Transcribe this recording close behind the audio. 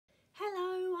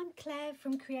Claire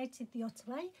from Created the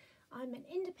Ottaway. I'm an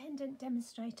independent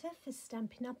demonstrator for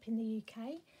Stampin' Up in the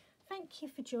UK. Thank you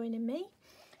for joining me.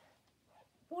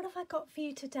 What have I got for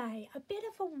you today? A bit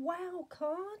of a wow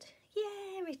card.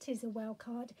 Yeah, it is a wow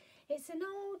card. It's an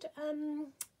old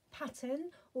pattern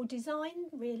or design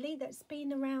really that's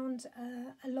been around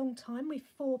a long time with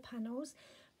 4 panels,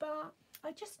 but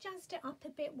I just jazzed it up a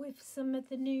bit with some of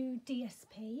the new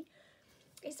DSP.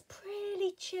 It's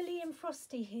pretty chilly and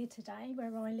frosty here today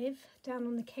where I live, down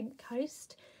on the Kent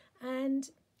coast, and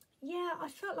yeah, I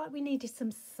felt like we needed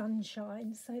some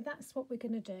sunshine, so that's what we're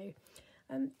going to do.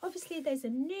 Obviously there's a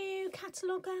new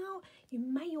catalogue out, you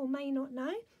may or may not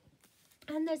know,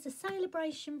 and there's a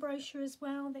celebration brochure as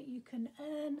well that you can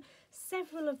earn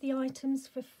several of the items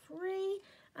for free,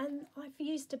 and I've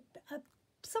used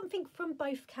something from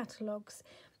both catalogues.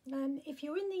 If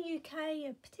you're in the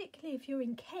UK, particularly if you're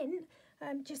in Kent,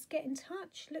 just get in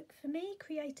touch, look for me,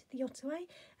 Created the Ottaway,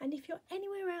 and if you're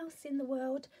anywhere else in the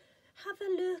world, have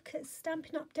a look at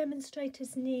Stampin' Up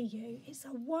demonstrators near you. It's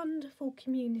a wonderful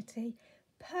community,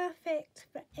 perfect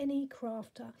for any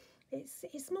crafter.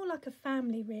 It's more like a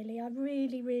family really. I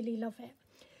really love it.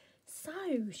 So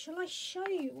shall I show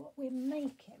you what we're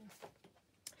making?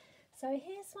 So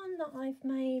here's one that I've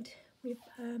made with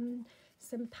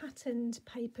some patterned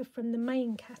paper from the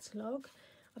main catalogue.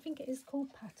 I think it is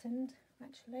called patterned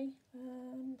actually,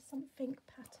 something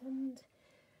patterned,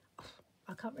 oh,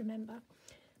 I can't remember.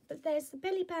 But there's the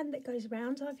belly band that goes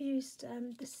around. I've used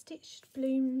the stitched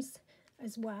blooms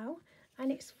as well,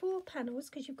 and it's 4 panels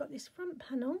because you've got this front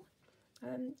panel.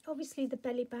 Obviously the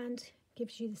belly band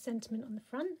gives you the sentiment on the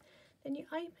front, then you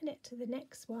open it to the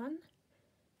next one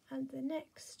and the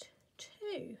next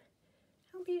 2.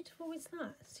 How beautiful is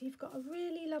that? So you've got a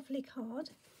really lovely card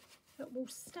that will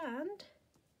stand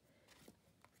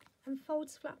and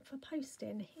folds flat for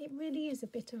posting. It really is a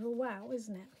bit of a wow,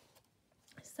 isn't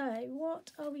it? So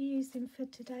what are we using for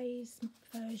today's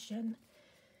version?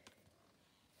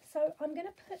 So I'm going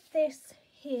to put this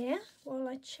here while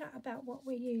I chat about what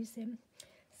we're using.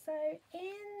 So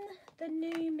in the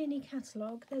new mini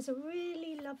catalogue, there's a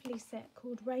really lovely set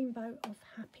called Rainbow of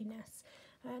Happiness.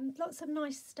 Lots of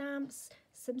nice stamps,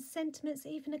 some sentiments,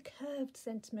 even a curved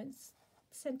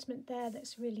sentiment there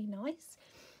that's really nice.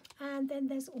 And then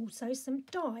there's also some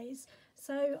dies.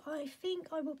 So I think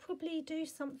I will probably do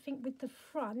something with the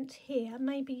front here,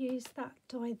 maybe use that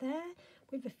die there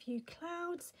with a few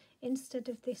clouds instead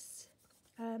of this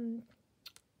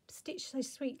Stitch So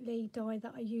Sweetly die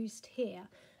that I used here.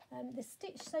 The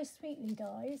Stitch So Sweetly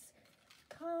dies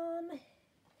come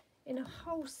in a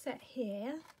whole set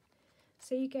here,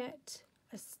 so you get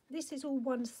this is all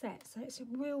one set, so it's a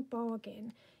real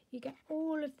bargain. You get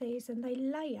all of these and they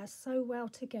layer so well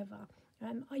together.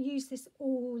 I use this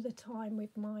all the time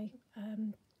with my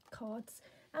cards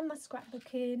and my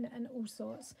scrapbooking and all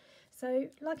sorts. So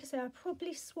like I say, I'll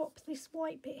probably swap this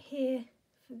white bit here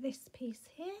for this piece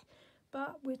here,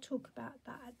 but we'll talk about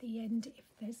that at the end if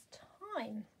there's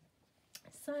time.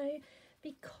 So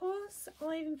because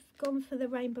I've gone for the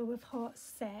Rainbow of Hearts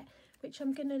set, which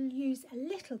I'm going to use a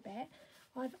little bit,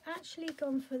 I've actually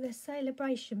gone for the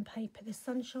celebration paper, the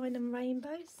Sunshine and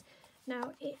Rainbows.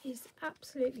 Now it is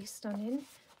absolutely stunning.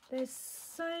 There's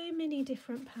so many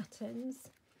different patterns,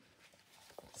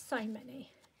 so many.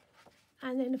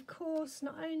 And then of course,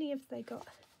 not only have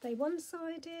they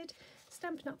one-sided,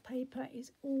 Stampin' Up paper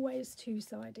is always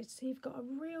 2-sided, so you've got a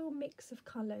real mix of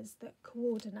colours that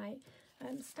coordinate.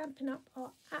 Stampin' Up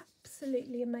are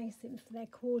absolutely amazing for their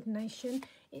coordination.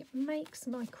 It makes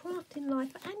my crafting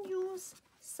life and yours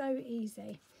so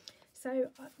easy. So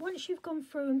once you've gone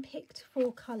through and picked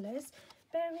 4 colours,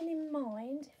 bearing in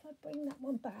mind, if I bring that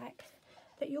one back,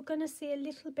 that you're going to see a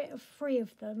little bit of 3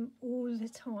 of them all the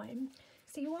time.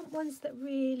 So you want ones that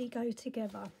really go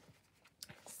together.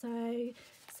 So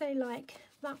say like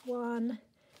that one,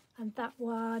 and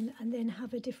then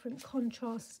have a different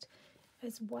contrast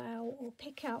as well, or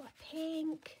pick out a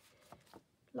pink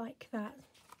like that.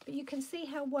 But you can see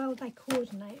how well they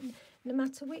coordinate. No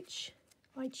matter which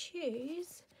I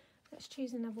choose, let's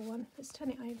choose another one. Let's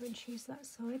turn it over and choose that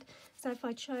side. So if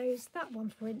I chose that one,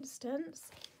 for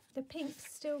instance, the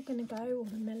pink's still going to go, or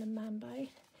the melon mambo.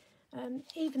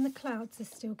 Even the clouds are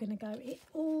still going to go. It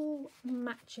all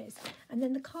matches, and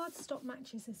then the cardstock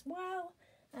matches as well,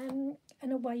 and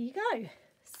away you go.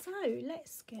 So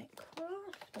let's get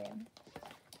crafting.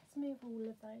 Let's move all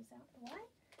of those out the way.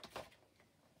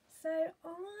 So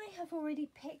I have already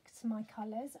picked my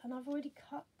colours and I've already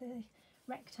cut the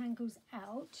rectangles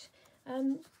out.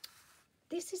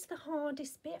 This is the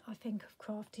hardest bit, I think, of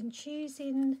crafting,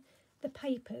 choosing the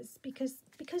papers, because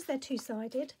they're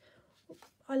 2-sided.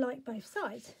 I like both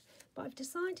sides. but I've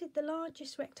decided the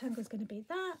largest rectangle is going to be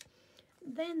that,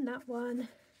 then that one,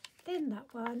 then that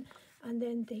one, and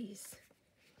then these.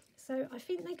 So I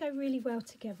think they go really well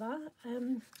together.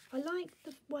 I like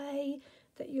the way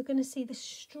that you're going to see the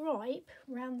stripe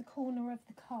around the corner of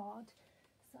the card.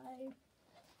 So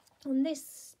on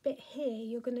this bit here,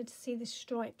 you're going to see the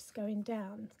stripes going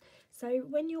down. So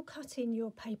when you're cutting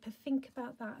your paper, think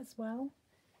about that as well.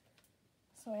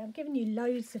 Sorry, I'm giving you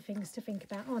loads of things to think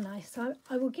about, aren't I? So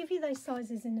I will give you those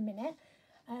sizes in a minute.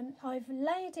 I've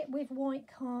layered it with white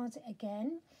card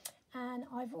again, and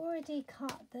I've already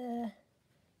cut the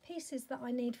pieces that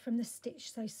I need from the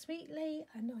Stitch So Sweetly,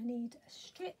 and I need a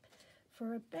strip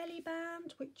for a belly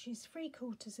band, which is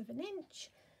 3/4 of an inch,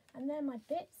 and they're my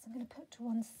bits I'm going to put to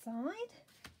one side.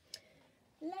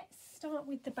 Let's start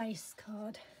with the base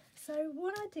card. So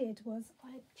what I did was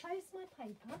I chose my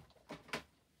paper,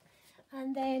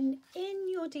 and then in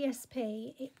your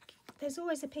DSP there's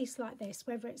always a piece like this,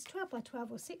 whether it's 12 by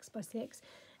 12 or 6 by 6,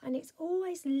 and it's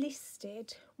always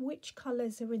listed which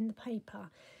colours are in the paper.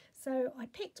 So I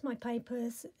picked my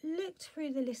papers, looked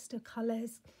through the list of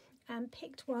colours and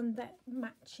picked one that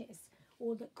matches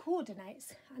or that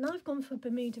coordinates, and I've gone for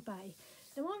Bermuda Bay.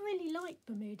 Now I really like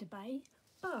Bermuda Bay,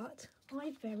 but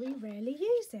I very rarely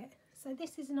use it. So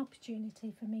this is an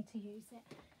opportunity for me to use it.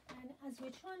 And as we're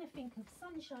trying to think of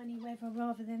sunshiny weather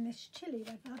rather than this chilly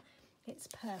weather, it's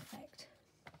perfect.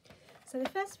 So the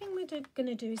first thing we're going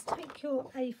to do is take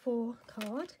your A4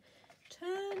 card,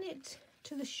 turn it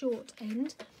to the short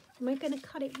end, and we're going to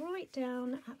cut it right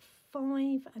down at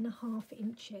 5.5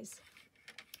 inches.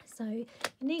 So you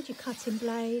need your cutting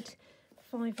blade,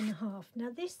 5.5. Now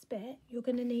this bit you're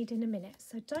going to need in a minute,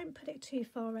 so don't put it too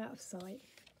far out of sight.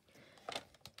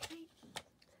 Okay.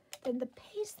 Then the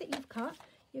piece that you've cut,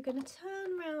 you're going to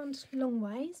turn round long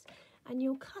ways, and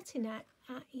you're cutting it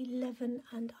at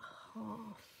 11.5.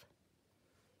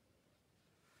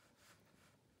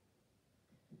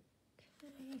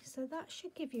 Okay, so that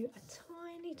should give you a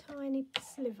tiny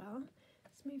sliver.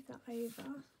 Let's move that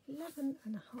over.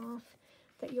 11.5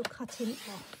 that you're cutting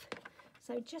off.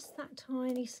 So just that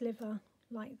tiny sliver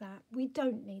like that. We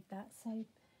don't need that, so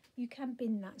you can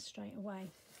bin that straight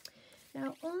away.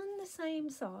 Now on the same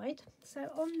side, so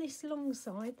on this long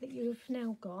side that you've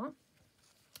now got,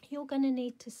 you're going to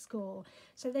need to score.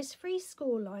 So there's 3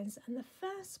 score lines, and the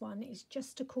first one is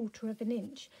just 1/4 of an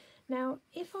inch. Now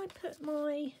if I put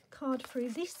my card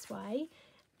through this way,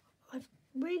 I'm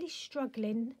really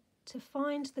struggling to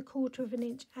find the 1/4 of an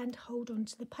inch and hold on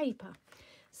to the paper.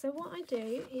 So what I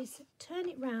do is turn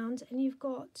it round, and you've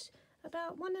got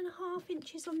about 1.5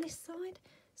 inches on this side.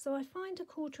 So I find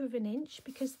 1/4 of an inch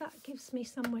because that gives me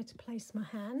somewhere to place my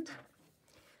hand.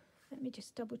 Let me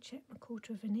just double check my 1/4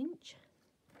 of an inch.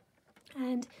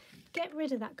 And get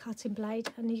rid of that cutting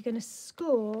blade, and you're going to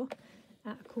score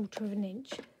at 1/4 of an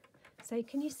inch. So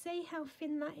can you see how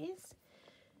thin that is?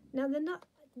 Now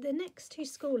the next 2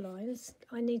 score lines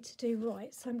I need to do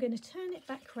right, so I'm going to turn it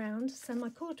back round. So my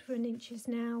 1/4 of an inch is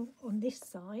now on this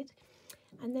side,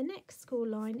 and the next score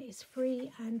line is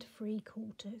 3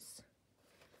 3/4.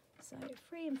 So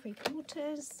 3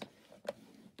 3/4,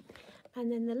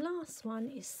 and then the last one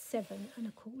is 7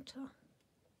 1/4.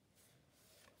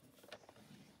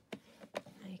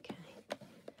 Okay,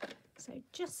 so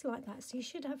just like that. So you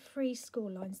should have 3 score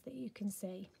lines that you can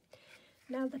see.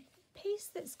 Now the piece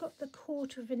that's got the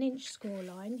 1/4 of an inch score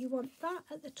line, you want that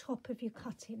at the top of your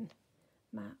cutting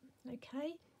mat,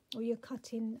 okay, or your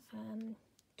cutting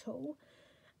tool,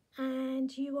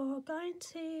 and you are going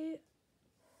to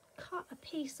cut a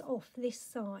piece off this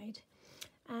side,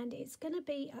 and it's going to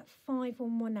be at 5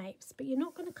 1/8, but you're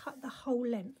not going to cut the whole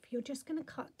length. You're just going to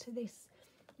cut to this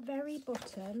very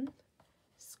bottom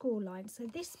score line. So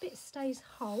this bit stays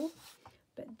whole,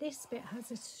 but this bit has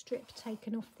a strip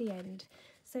taken off the end.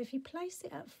 So if you place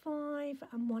it at 5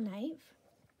 1/8,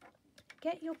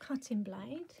 get your cutting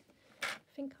blade.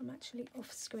 I think I'm actually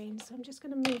off screen, so I'm just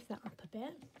going to move that up a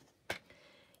bit.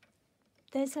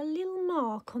 There's a little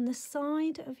mark on the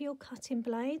side of your cutting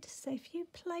blade, so if you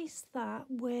place that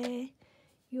where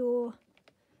your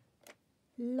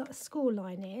score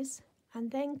line is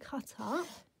and then cut up.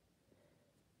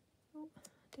 Oh,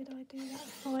 did I do that?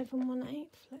 5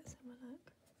 1/8. Let's have a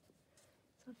look.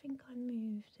 So I think I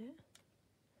moved it.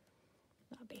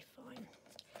 That'll be fine.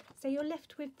 So you're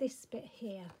left with this bit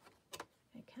here,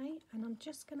 okay, and I'm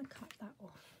just going to cut that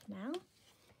off now.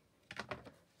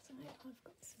 So I've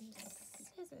got some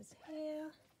scissors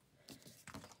here,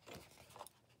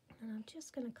 and I'm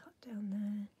just going to cut down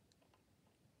there.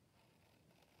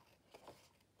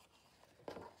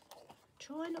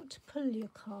 Try not to pull your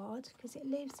card because it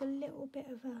leaves a little bit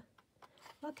of a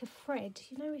like a thread.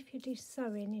 You know, if you do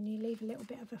sewing and you leave a little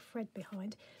bit of a thread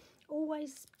behind,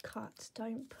 always cut,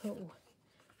 don't pull.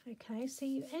 Okay, so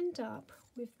you end up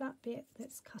with that bit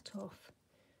that's cut off.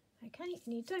 Okay,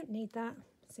 and you don't need that,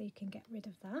 so you can get rid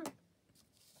of that.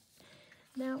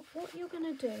 Now what you're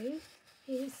going to do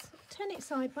is turn it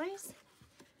sideways,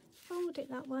 fold it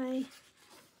that way,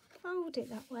 fold it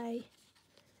that way,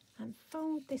 and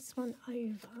fold this one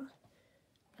over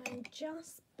and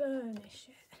just burnish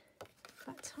it.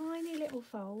 That tiny little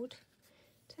fold.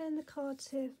 Turn the card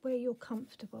to where you're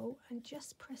comfortable and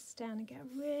just press down and get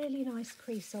a really nice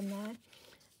crease on there,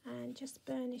 and just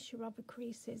burnish your other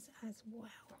creases as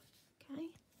well. Okay,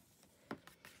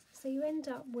 so you end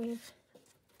up with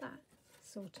that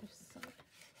sort of side.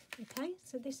 Okay,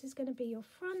 so this is going to be your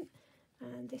front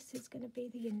and this is going to be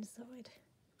the inside.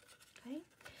 Okay,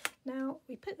 now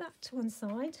we put that to one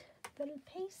side. The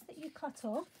piece that you cut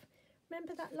off,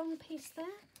 remember that long piece there?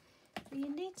 You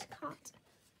need to cut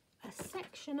a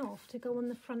section off to go on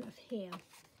the front of here.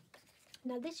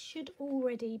 Now this should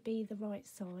already be the right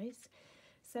size,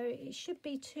 so it should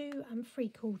be 2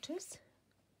 3/4,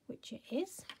 which it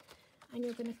is, and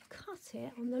you're going to cut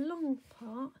it on the long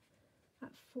part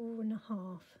at 4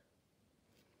 1/2.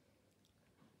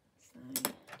 So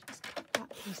just cut that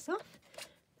piece off.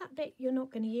 That bit you're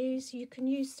not going to use, you can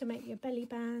use to make your belly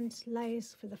band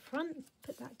layers for the front.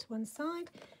 Put that to one side.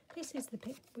 This is the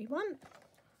bit we want.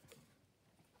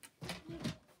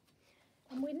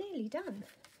 And we're nearly done.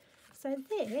 So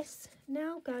this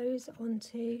now goes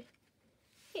onto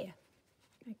here.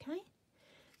 Okay,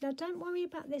 now don't worry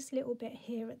about this little bit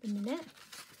here at the minute.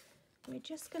 We're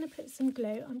just going to put some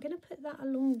glue. I'm going to put that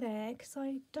along there because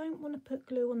I don't want to put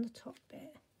glue on the top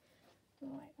bit.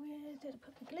 Right, where did I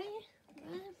put the glue?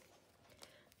 There.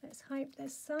 Let's hope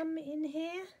there's some in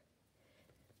here.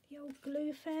 The old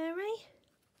glue fairy.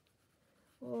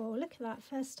 Oh, look at that,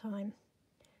 first time.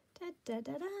 Da, da,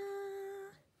 da, da.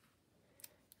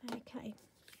 Okay,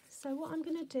 so what I'm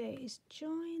going to do is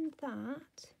join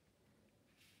that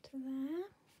to there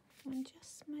and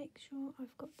just make sure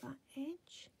I've got that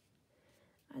edge,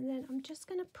 and then I'm just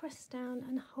going to press down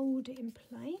and hold it in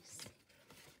place.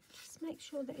 Just make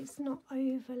sure that it's not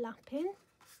overlapping.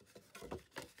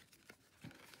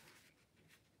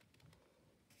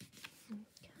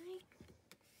 Okay,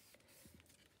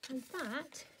 and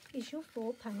that is your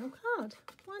 4-panel card.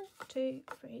 1, 2,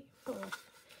 3, 4.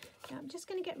 Now I'm just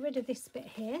going to get rid of this bit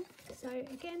here. So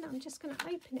again, I'm just going to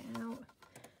open it out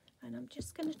and I'm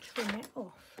just going to trim it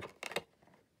off.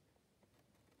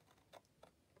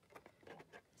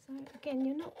 So again,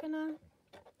 you're not going to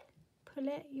pull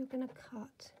it, you're going to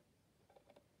cut.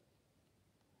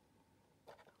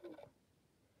 Oh,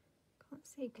 can't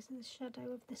see because of the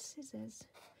shadow of the scissors.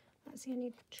 That's the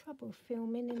only trouble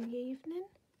filming in the evening.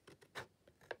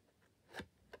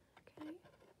 Okay,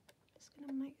 just going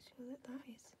to make sure that that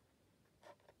is.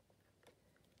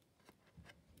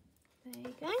 There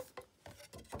you go.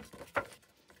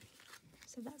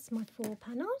 So that's my 4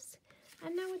 panels,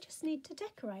 and now we just need to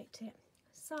decorate it.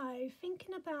 So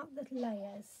thinking about the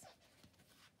layers,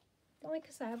 like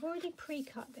I say, I've already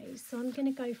pre-cut these, so I'm going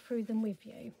to go through them with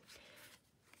you.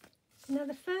 Now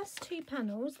the first 2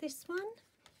 panels, this one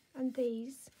and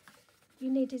these,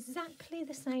 you need exactly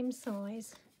the same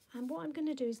size. And what I'm going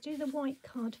to do is do the white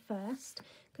card first,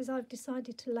 because I've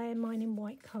decided to layer mine in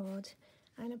white card,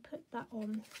 and I put that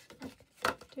on.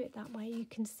 I'll do it that way you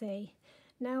can see.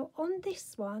 Now on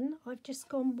this one, I've just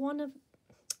gone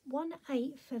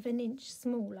 1/8 of an inch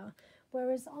smaller,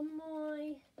 whereas on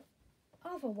my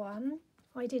other one,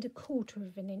 I did 1/4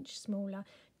 of an inch smaller,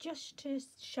 just to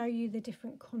show you the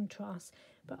different contrast.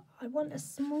 But I want a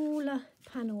smaller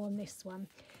panel on this one.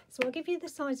 So I'll give you the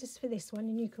sizes for this one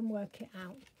and you can work it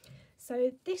out.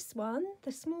 So this one,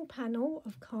 the small panel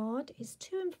of card, is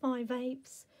 2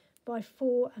 5/8 by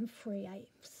 4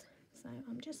 3/8. So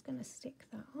I'm just going to stick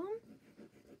that on.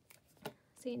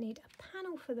 So you need a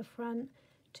panel for the front,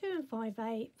 2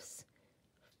 5/8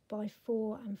 by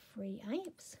 4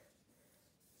 3/8.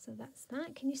 So that's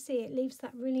that. Can you see it leaves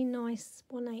that really nice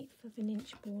 1/8 of an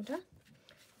inch border?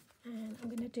 And I'm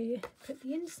going to put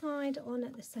the inside on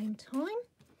at the same time.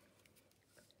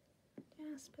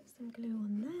 Just put some glue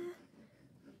on there.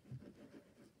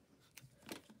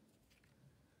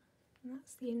 And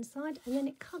that's the inside, and then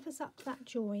it covers up that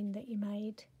join that you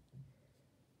made.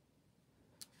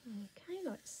 Okay,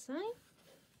 like so.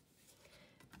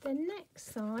 The next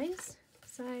size,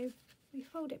 so we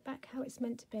fold it back how it's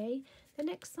meant to be. The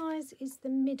next size is the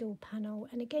middle panel,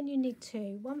 and again you need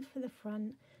 2, one for the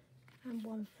front and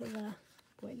one for the,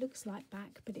 well, it looks like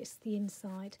back, but it's the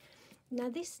inside. Now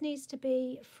this needs to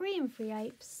be 3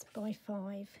 3/8 by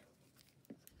 5.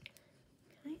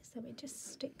 so we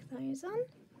just stick those on.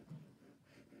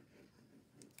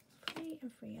 3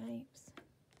 3/8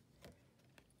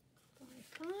 by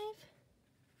 5.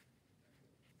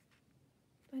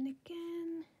 And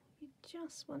again, you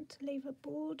just want to leave a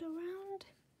border around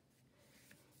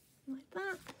like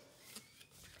that.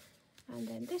 And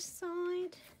then this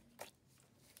side.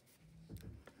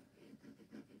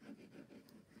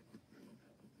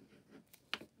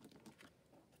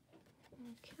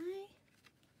 Okay.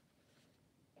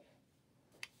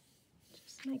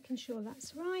 Just making sure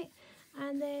that's right.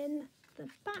 And then the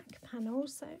back panel,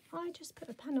 so I just put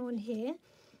a panel on here.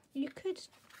 You could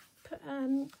put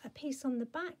a piece on the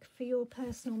back for your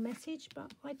personal message,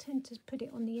 but I tend to put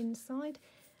it on the inside.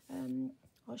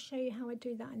 I'll show you how I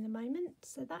do that in a moment.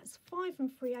 So that's 5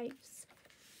 3/8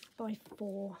 by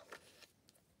 4.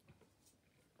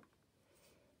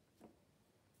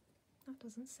 That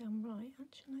doesn't sound right,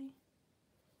 actually.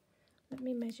 Let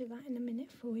me measure that in a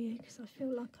minute for you, because I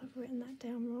feel like I've written that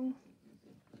down wrong.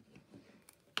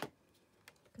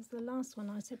 Because the last one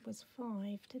I said was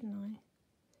 5, didn't I?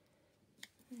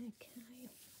 Okay,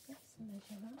 let's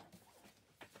measure that.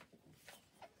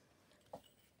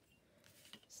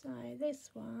 So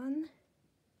this one,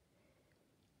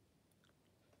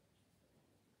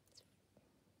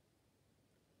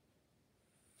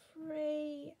 it's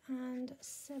 3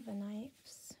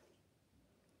 7/8.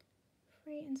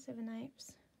 3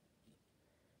 7/8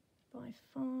 by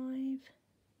 5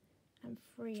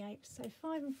 3/8. So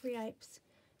 5 3/8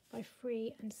 by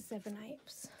 3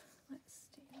 7/8. Let's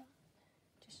do that.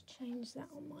 Just change that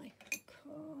on my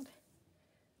card.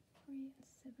 3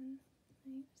 7/8.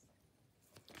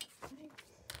 Okay.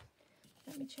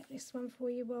 Let me check this one for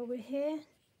you while we're here.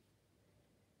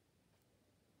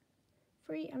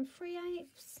 3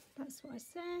 3/8. That's what I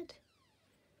said.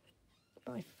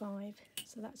 By 5.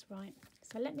 So that's right.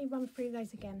 So let me run through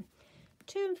those again.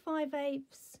 2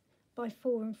 5/8 by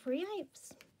 4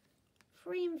 3/8.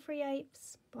 3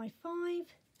 3/8 by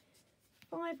 5.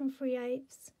 5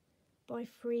 3/8 by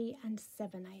 3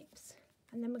 7/8.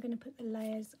 And then we're going to put the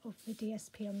layers of the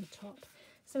DSP on the top.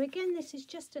 So again, this is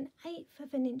just an 1/8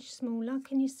 of an inch smaller.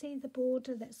 Can you see the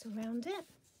border that's around it?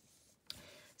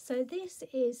 So this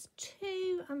is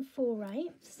 2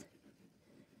 4/8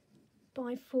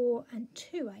 by 4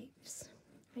 2/8.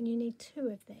 And you need 2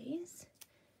 of these.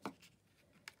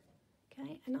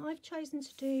 Okay, and I've chosen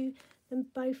to do them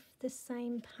both the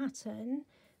same pattern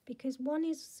because one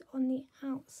is on the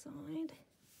outside,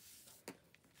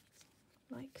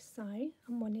 like so,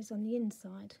 and one is on the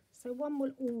inside. So one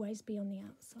will always be on the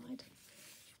outside.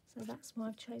 So that's why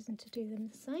I've chosen to do them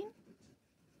the same.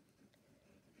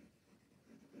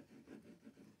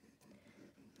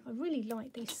 I really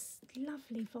like this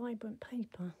lovely vibrant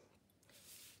paper.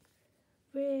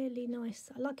 Really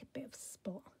nice. I like a bit of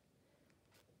spot.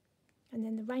 And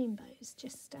then the rainbows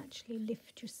just actually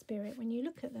lift your spirit when you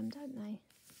look at them, don't they?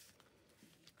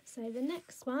 So the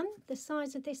next one, the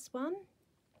size of this one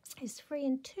is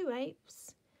 3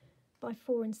 2/8 by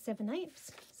 4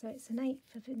 7/8. So it's an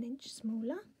 1/8 of an inch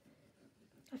smaller.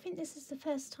 I think this is the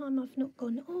first time I've not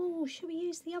gone, oh, should we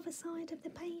use the other side of the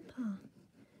paper?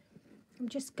 I'm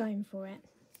just going for it.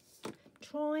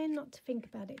 Trying not to think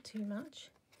about it too much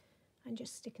and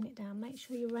just sticking it down. Make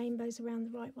sure your rainbow's around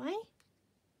the right way.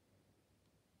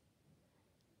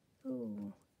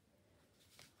 Oh,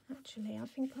 actually, I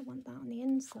think I want that on the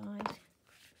inside.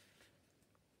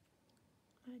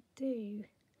 I do.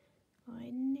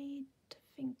 I need to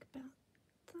think about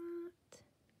that.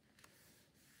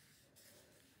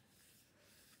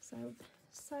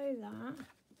 So that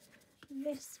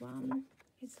this one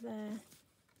is there.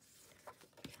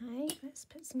 Okay, let's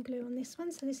put some glue on this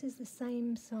one. So this is the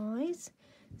same size.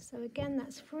 So again,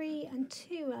 that's 3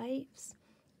 2/8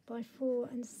 by 4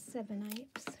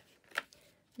 7/8.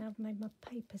 Now I've made my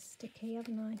paper sticky,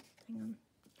 haven't I? Hang on.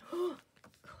 Oh,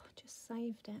 God, just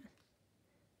saved it.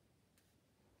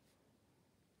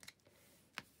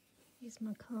 Is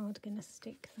my card going to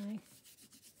stick though?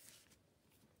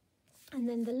 And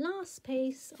then the last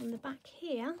piece on the back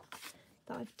here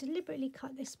that I've deliberately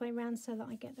cut this way around so that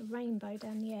I get the rainbow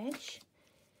down the edge.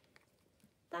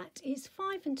 That is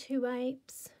 5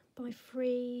 2/8 by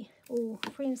 3 or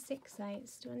 3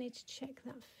 6/8. Do I need to check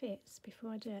that fits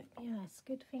before I do it? Yes,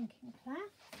 good thinking, Claire.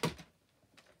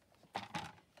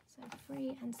 So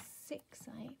 3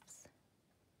 6/8.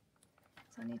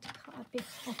 So I need to cut a bit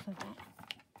off of it.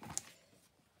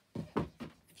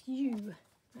 Phew.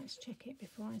 Let's check it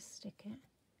before I stick it.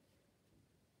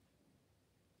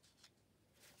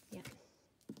 Yeah.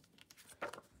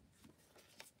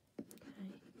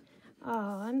 Okay.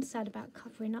 Oh, I'm sad about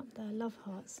covering up the love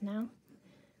hearts now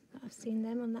that I I've seen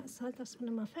them on that side. That's one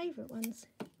of my favourite ones.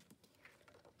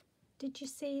 Did you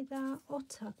see the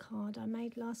otter card I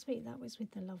made last week? That was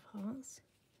with the love hearts.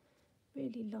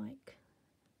 Really like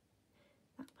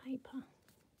that paper.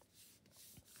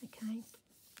 Okay,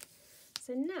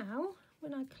 so now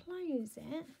when I close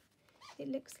it, it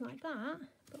looks like that,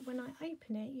 but when I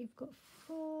open it, you've got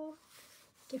 4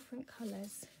 different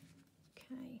colours.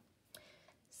 Okay,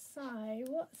 so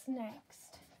what's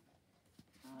next?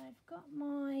 I've got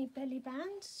my belly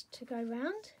band to go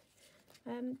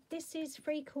round. This is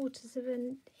 3/4 of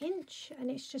an inch,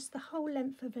 and it's just the whole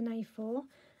length of an A4,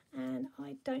 and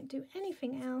I don't do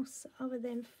anything else other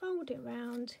than fold it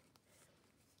round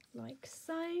like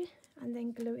so, and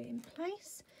then glue it in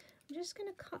place. I'm just going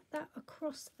to cut that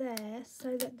across there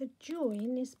so that the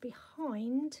join is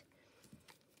behind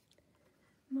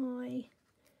my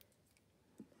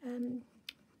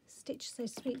Stitch So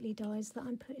Sweetly dies that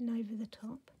I'm putting over the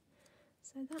top.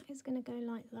 So that is going to go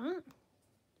like that.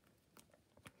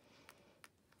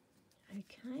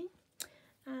 Okay,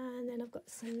 and then I've got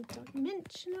some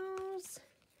dimensionals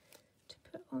to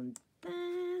put on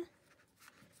there.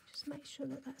 Just make sure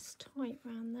that that's tight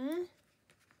around there.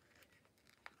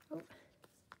 Oh.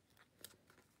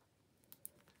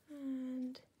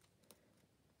 And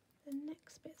the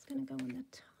next bit's going to go on the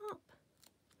top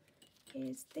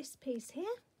is this piece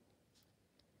here.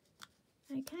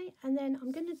 Okay, and then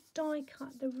I'm going to die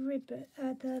cut the ribbon,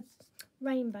 the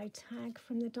rainbow tag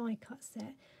from the die cut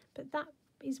set, but that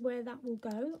is where that will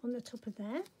go, on the top of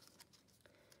there.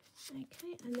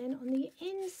 Okay, and then on the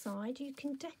inside you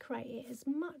can decorate it as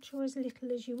much or as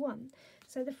little as you want.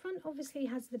 So the front obviously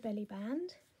has the belly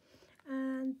band,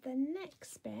 and the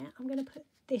next bit I'm going to put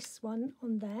this one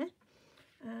on there,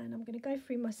 and I'm going to go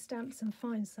through my stamps and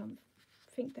find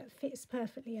something that fits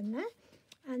perfectly in there.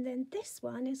 And then this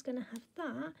one is going to have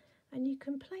that, and you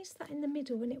can place that in the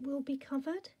middle and it will be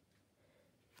covered.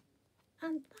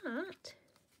 And that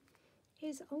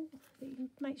is, oh, you can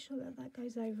make sure that that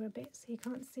goes over a bit so you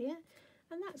can't see it.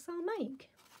 And that's our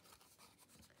make.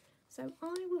 So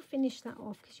I will finish that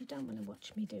off because you don't want to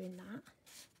watch me doing that.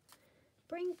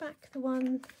 Bring back the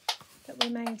one that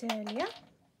we made earlier.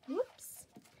 Whoops,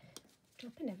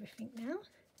 dropping everything now.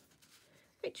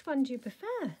 Which one do you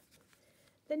prefer?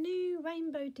 The new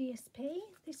Rainbow DSP,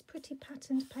 this pretty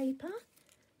patterned paper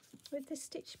with the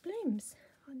stitched blooms.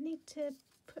 I need to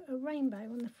put a rainbow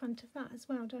on the front of that as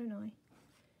well, don't I?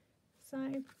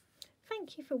 So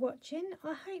thank you for watching.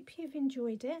 I hope you've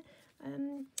enjoyed it.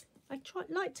 I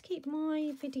like to keep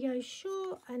my videos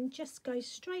short and just go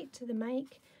straight to the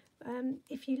make.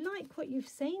 If you like what you've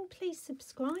seen, please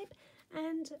subscribe,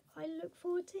 and I look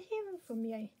forward to hearing from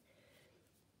you.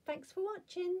 Thanks for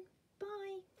watching.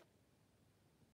 Bye.